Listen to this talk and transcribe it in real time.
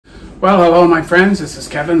Well, hello my friends, this is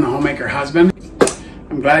Kevin, the Homemaker husband.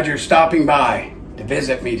 I'm glad you're stopping by to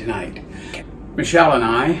visit me tonight. Michelle and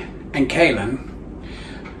I, and Kaylin,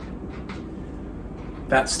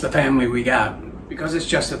 that's the family we got. Because it's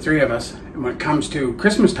just the three of us, and when it comes to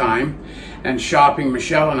Christmas time and shopping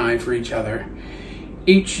Michelle and I for each other,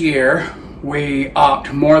 each year we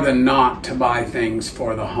opt more than not to buy things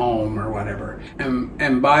for the home or whatever,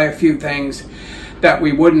 and buy a few things that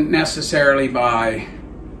we wouldn't necessarily buy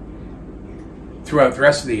throughout the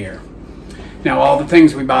rest of the year. Now, all the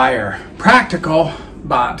things we buy are practical,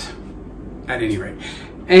 but at any rate.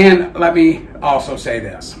 And let me also say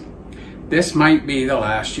this. This might be the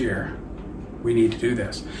last year we need to do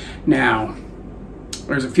this. Now,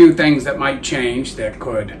 there's a few things that might change that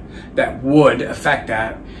would affect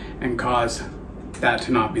that and cause that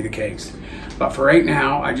to not be the case. But for right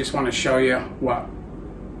now, I just want to show you what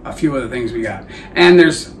a few of the things we got. And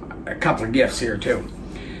there's a couple of gifts here too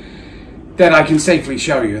that I can safely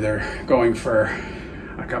show you. They're going for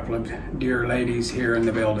a couple of dear ladies here in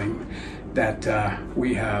the building that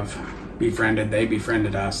we have befriended. They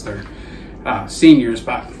befriended us. They're seniors,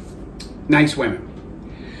 but nice women.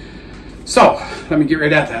 So let me get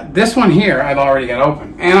right at that. This one here I've already got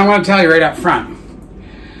open, and I want to tell you right up front,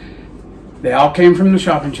 they all came from the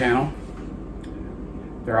shopping channel.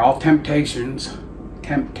 They're all temptations,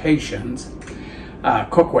 cookware,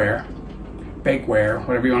 bakeware,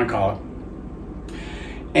 whatever you want to call it.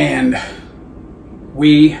 And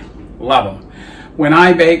we love them. When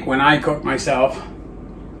I bake, when I cook myself,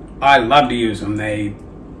 I love to use them. They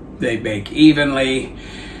bake evenly.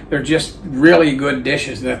 They're just really good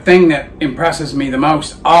dishes. The thing that impresses me the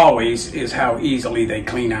most always is how easily they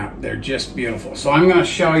clean up. They're just beautiful. So I'm going to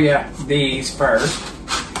show you these first.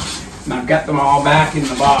 And I've got them all back in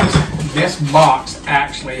the box. This box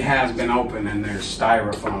actually has been opened, and there's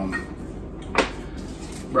styrofoam.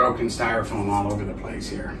 Broken styrofoam all over the place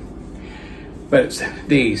here. But it's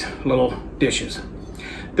these little dishes.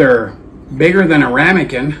 They're bigger than a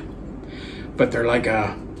ramekin, but they're like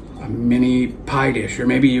a mini pie dish, or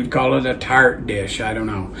maybe you'd call it a tart dish, I don't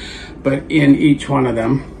know. But in each one of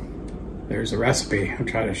them, there's a recipe. I'll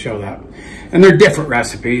try to show that. And they're different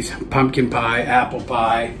recipes: pumpkin pie, apple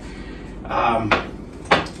pie.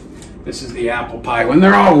 This is the apple pie. When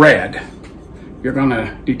they're all red, you're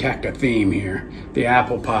gonna detect a theme here. The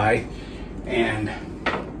apple pie and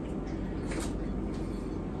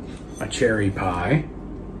a cherry pie.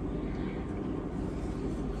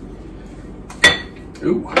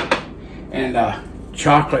 Ooh, and a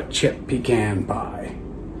chocolate chip pecan pie.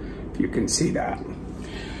 You can see that.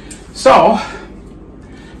 So,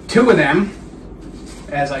 two of them,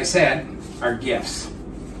 as I said, are gifts.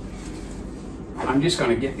 I'm just going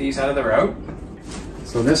to get these out of the route.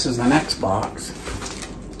 So this is the next box.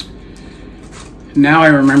 Now I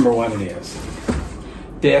remember what it is.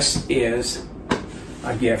 This is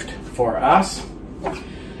a gift for us. I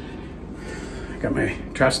got my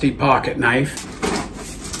trusty pocket knife.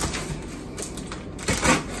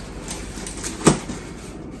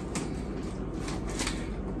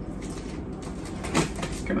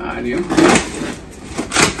 Come on, you.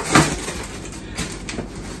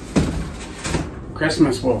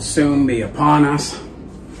 Christmas will soon be upon us.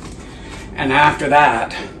 And after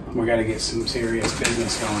that, we got to get some serious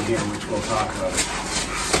business going here, which we'll talk about.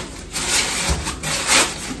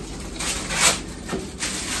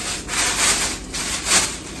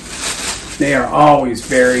 They are always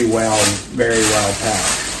very well packed.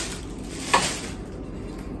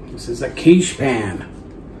 This is a quiche pan.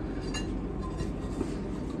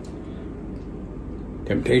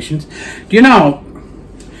 Temptations. Do you know,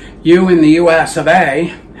 you in the US of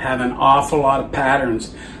A have an awful lot of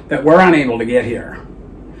patterns that we're unable to get here.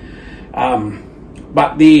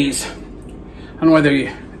 But these, I don't know whether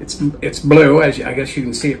it's blue, as I guess you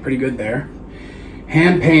can see it pretty good there.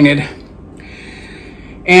 Hand painted.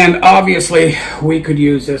 And obviously we could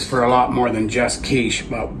use this for a lot more than just quiche,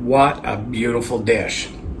 but what a beautiful dish.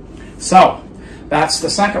 So that's the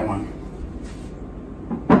second one.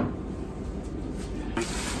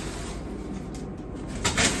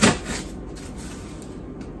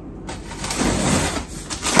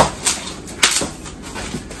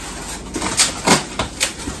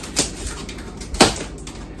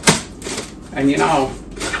 And you know,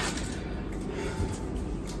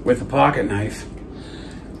 with a pocket knife,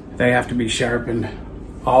 they have to be sharpened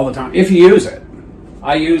all the time. If you use it.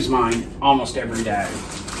 I use mine almost every day.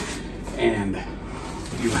 And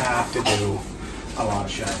you have to do a lot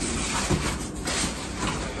of sharpening.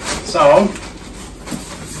 So,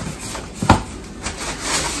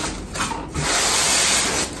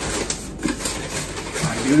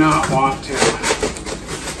 I do not want to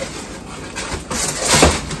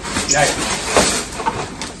Yikes.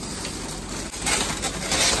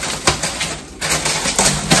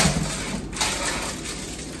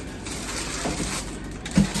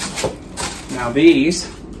 Now these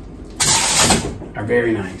are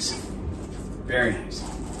very nice. Very nice.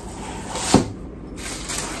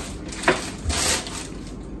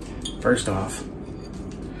 First off,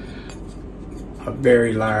 a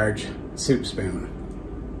very large soup spoon.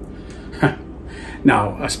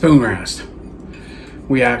 Now, a spoon rest.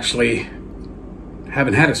 We actually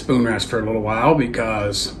haven't had a spoon rest for a little while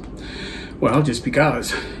because, well, just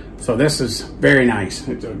because. So this is very nice.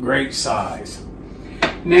 It's a great size.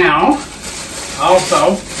 Now,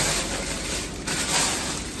 also,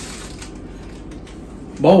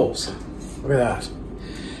 bowls. Look at that.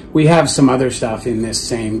 We have some other stuff in this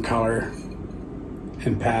same color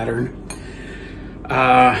and pattern.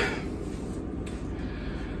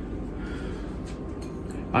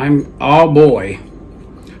 I'm all boy,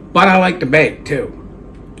 but I like to bake too.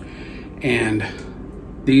 And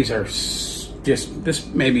these are just, this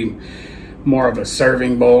may be more of a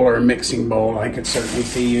serving bowl or a mixing bowl. I could certainly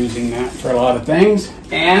see using that for a lot of things.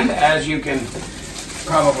 And as you can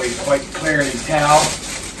probably quite clearly tell,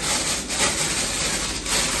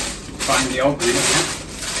 find the opening here.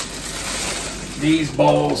 These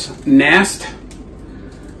bowls nest.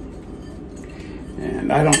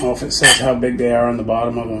 And I don't know if it says how big they are on the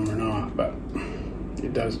bottom of them or not, but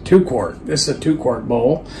it does. 2 quart. This is a 2 quart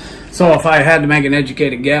bowl. So if I had to make an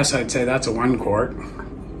educated guess, I'd say that's a 1 quart.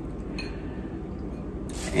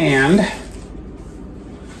 And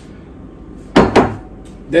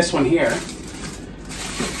this one here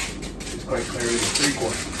is quite clearly a 3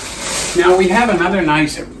 quart. Now we have another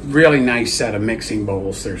nice, really nice set of mixing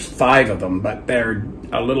bowls. There's 5 of them, but they're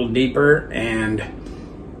a little deeper and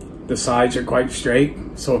the sides are quite straight.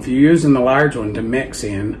 So if you're using the large one to mix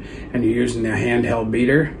in and you're using the handheld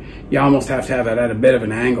beater, you almost have to have it at a bit of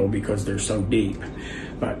an angle because they're so deep.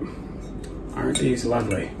 But aren't these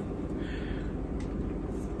lovely?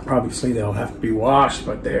 Obviously they'll have to be washed,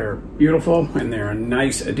 but they're beautiful and they're a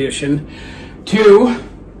nice addition to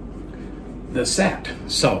the set.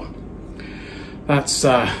 So that's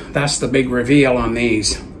the big reveal on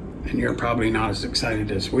these, and you're probably not as excited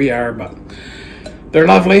as we are, but they're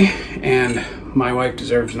lovely, and my wife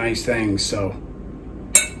deserves nice things, so,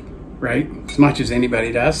 right? As much as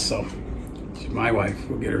anybody does, so she's my wife.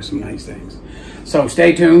 We'll get her some nice things. So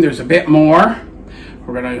stay tuned. There's a bit more.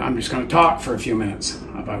 I'm just gonna talk for a few minutes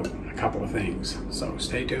about a couple of things. So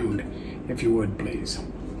stay tuned, if you would, please.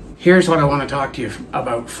 Here's what I want to talk to you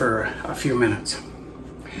about for a few minutes.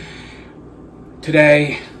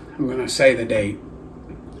 Today, I'm gonna say the date.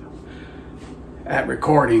 At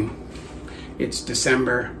recording, it's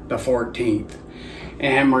December the 14th,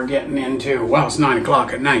 and we're getting into, well, it's 9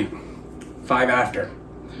 o'clock at night, 5 after.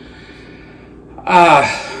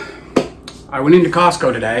 I went into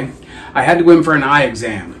Costco today. I had to go in for an eye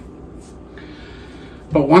exam.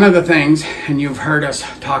 But one of the things, and you've heard us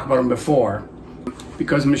talk about them before,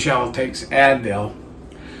 because Michelle takes Advil,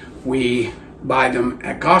 we buy them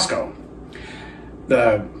at Costco.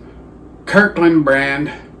 The Kirkland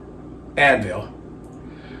brand Advil,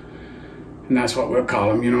 and that's what we'll call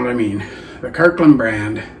them, you know what I mean. The Kirkland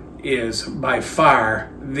brand is by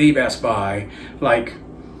far the best buy. Like,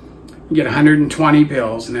 you get 120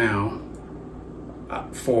 pills now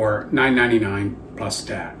for $9.99 plus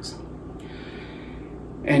tax.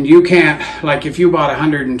 And you can't, like if you bought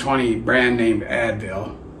 120 brand name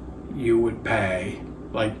Advil, you would pay,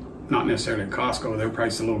 like, not necessarily at Costco, their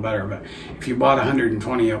price is a little better, but if you bought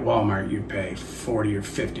 120 at Walmart, you'd pay $40 or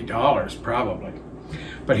 $50 probably.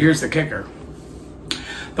 But here's the kicker.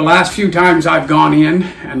 The last few times I've gone in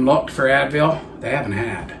and looked for Advil, they haven't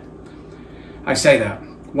had. I say that.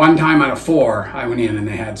 One time out of 4, I went in and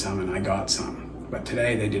they had some and I got some. But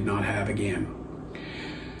today they did not have again.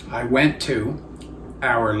 I went to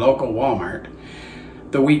our local Walmart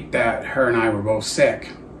the week that her and I were both sick,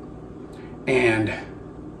 and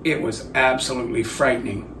it was absolutely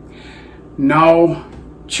frightening. No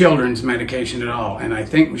children's medication at all, and I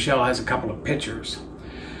think Michelle has a couple of pictures.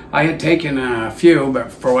 I had taken a few,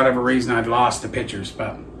 but for whatever reason I've lost the pictures,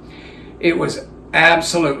 but it was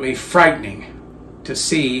absolutely frightening to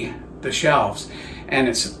see the shelves. And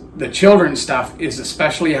it's the children's stuff is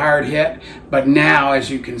especially hard hit, but now, as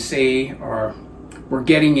you can see, or we're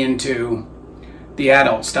getting into the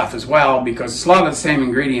adult stuff as well, because it's a lot of the same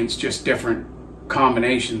ingredients, just different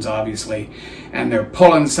combinations, obviously. And they're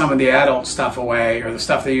pulling some of the adult stuff away, or the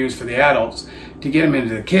stuff they use for the adults, to get them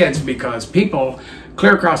into the kids, because people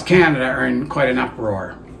clear across Canada are in quite an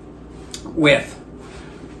uproar, with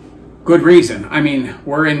good reason. I mean,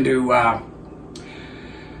 we're into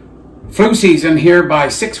flu season here by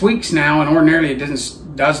 6 weeks now, and ordinarily it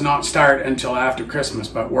does not start until after Christmas,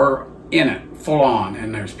 but we're in it full on,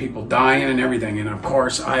 and there's people dying and everything. And of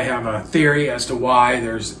course I have a theory as to why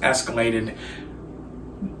there's escalated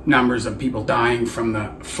numbers of people dying from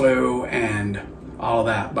the flu and all of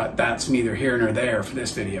that, but that's neither here nor there for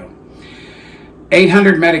this video.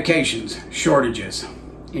 800 medications shortages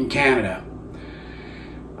in Canada.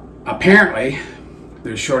 Apparently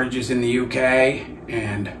there's shortages in the UK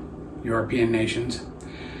and European nations.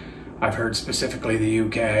 I've heard specifically the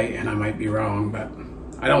UK, and I might be wrong, but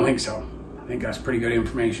I don't think so. I think that's pretty good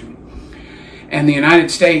information. And the United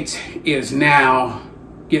States is now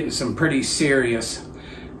getting some pretty serious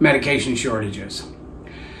medication shortages,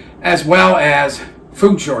 as well as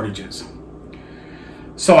food shortages.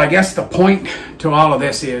 So I guess the point to all of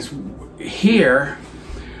this is, here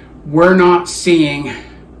we're not seeing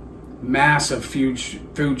massive food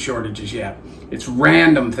shortages yet. It's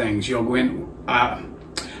random things. You'll go in,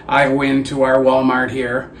 I go into our Walmart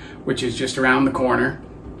here, which is just around the corner.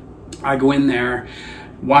 I go in there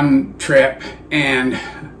one trip and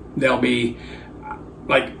there'll be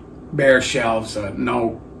like bare shelves,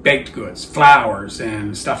 no baked goods, flours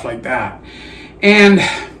and stuff like that. And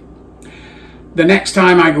the next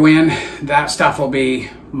time I go in, that stuff will be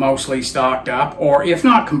mostly stocked up, or if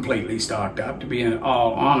not completely stocked up, to be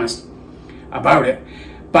all honest about it.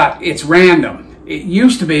 But it's random. It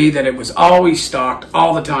used to be that it was always stocked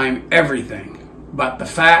all the time, everything. But the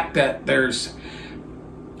fact that there's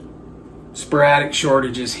sporadic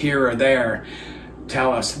shortages here or there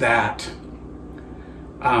tell us that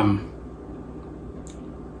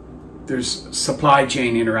there's supply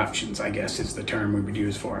chain interruptions, I guess is the term we would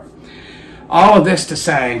use for it. All of this to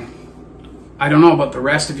say, I don't know about the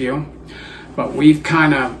rest of you, but we've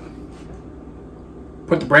kind of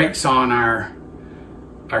put the brakes on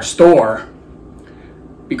our store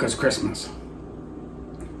because of Christmas.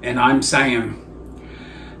 And I'm saying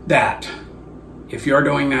that if you're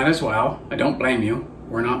doing that as well, I don't blame you.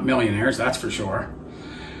 We're not millionaires, that's for sure.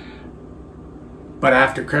 But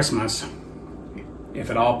after Christmas, if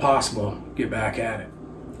at all possible, get back at it.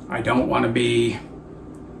 I don't want to be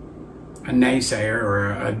a naysayer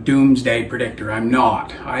or a doomsday predictor. I'm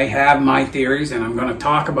not. I have my theories, and I'm going to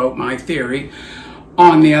talk about my theory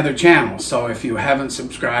on the other channel. So if you haven't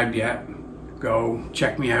subscribed yet, go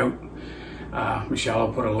check me out. Michelle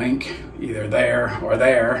will put a link either there or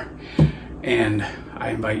there, and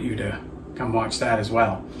I invite you to come watch that as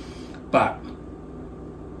well. But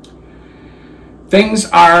things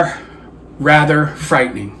are rather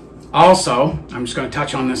frightening. Also, I'm just going to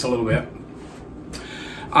touch on this a little bit.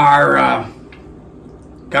 Our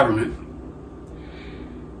government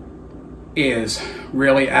is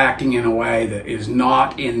really acting in a way that is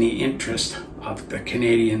not in the interest of the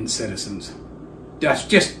Canadian citizens. It's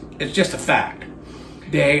just a fact.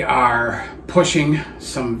 They are pushing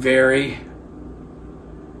some very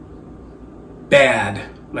bad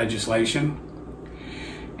legislation,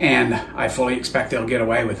 and I fully expect they'll get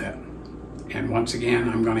away with it. And once again,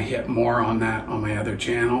 I'm going to hit more on that on my other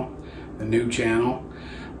channel, the new channel.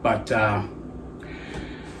 But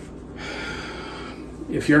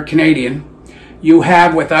if you're Canadian, you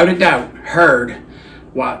have without a doubt heard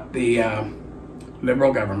what the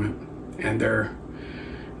Liberal government and their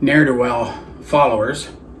ne'er-do-well followers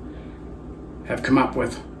have come up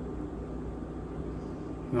with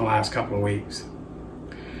in the last couple of weeks.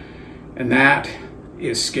 And that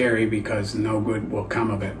is scary, because no good will come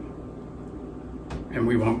of it. And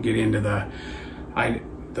we won't get into the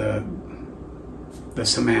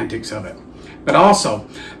semantics of it. But also,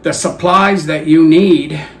 the supplies that you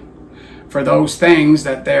need for those things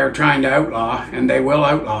that they're trying to outlaw, and they will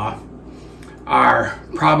outlaw, are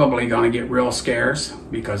probably going to get real scarce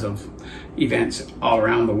because of events all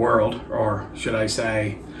around the world, or should I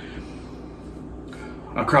say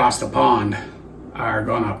across the pond, are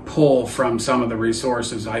going to pull from some of the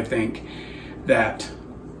resources, I think, that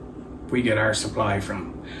we get our supply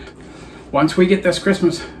from. Once we get this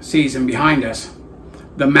Christmas season behind us,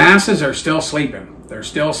 the masses are still sleeping. They're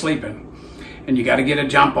still sleeping. And you got to get a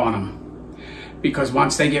jump on them. Because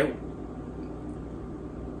once they get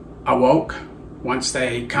awoke, once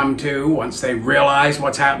they come to, once they realize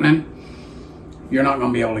what's happening, you're not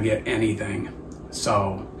going to be able to get anything.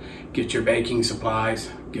 So get your baking supplies,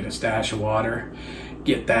 get a stash of water,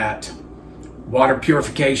 get that water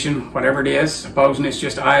purification, whatever it is, supposing it's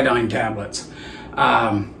just iodine tablets.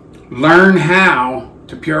 Learn how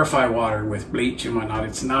to purify water with bleach and whatnot.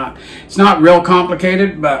 It's not real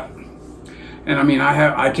complicated, but, and I mean,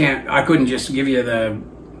 I couldn't just give you the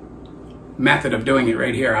method of doing it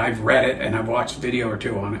right here. I've read it and I've watched a video or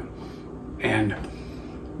two on it, and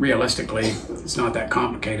realistically, it's not that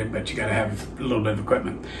complicated, but you got to have a little bit of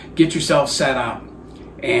equipment. Get yourself set up,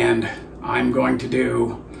 and I'm going to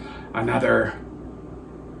do another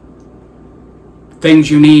things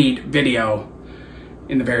you need video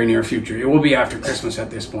in the very near future. It will be after Christmas at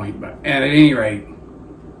this point, but at any rate,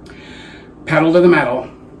 pedal to the metal,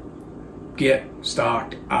 get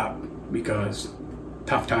stocked up, because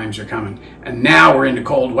tough times are coming. And now we're into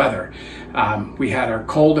cold weather. We had our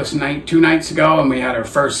coldest night 2 nights ago, and we had our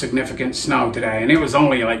first significant snow today, and it was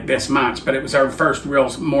only like this much, but it was our first real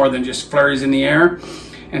more than just flurries in the air,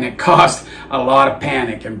 and it caused a lot of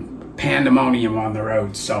panic and pandemonium on the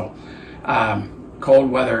roads. So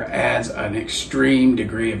cold weather adds an extreme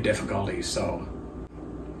degree of difficulty. So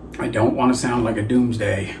I don't want to sound like a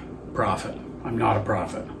doomsday prophet. I'm not a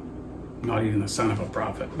prophet, not even the son of a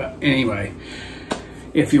prophet. But anyway,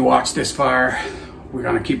 if you watch this far, we're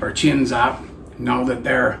going to keep our chins up, know that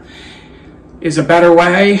there is a better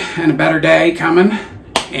way and a better day coming,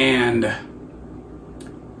 and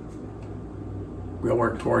we'll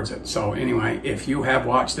work towards it. So anyway, if you have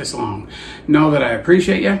watched this long, know that I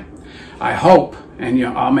appreciate you. I hope, and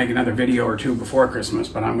I'll make another video or two before Christmas,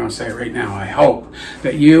 but I'm going to say it right now, I hope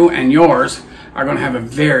that you and yours are going to have a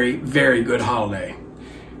very, very good holiday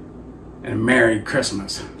and a Merry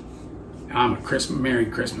Christmas. I'm a Merry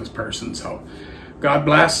Christmas person, so God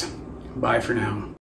bless. Bye for now.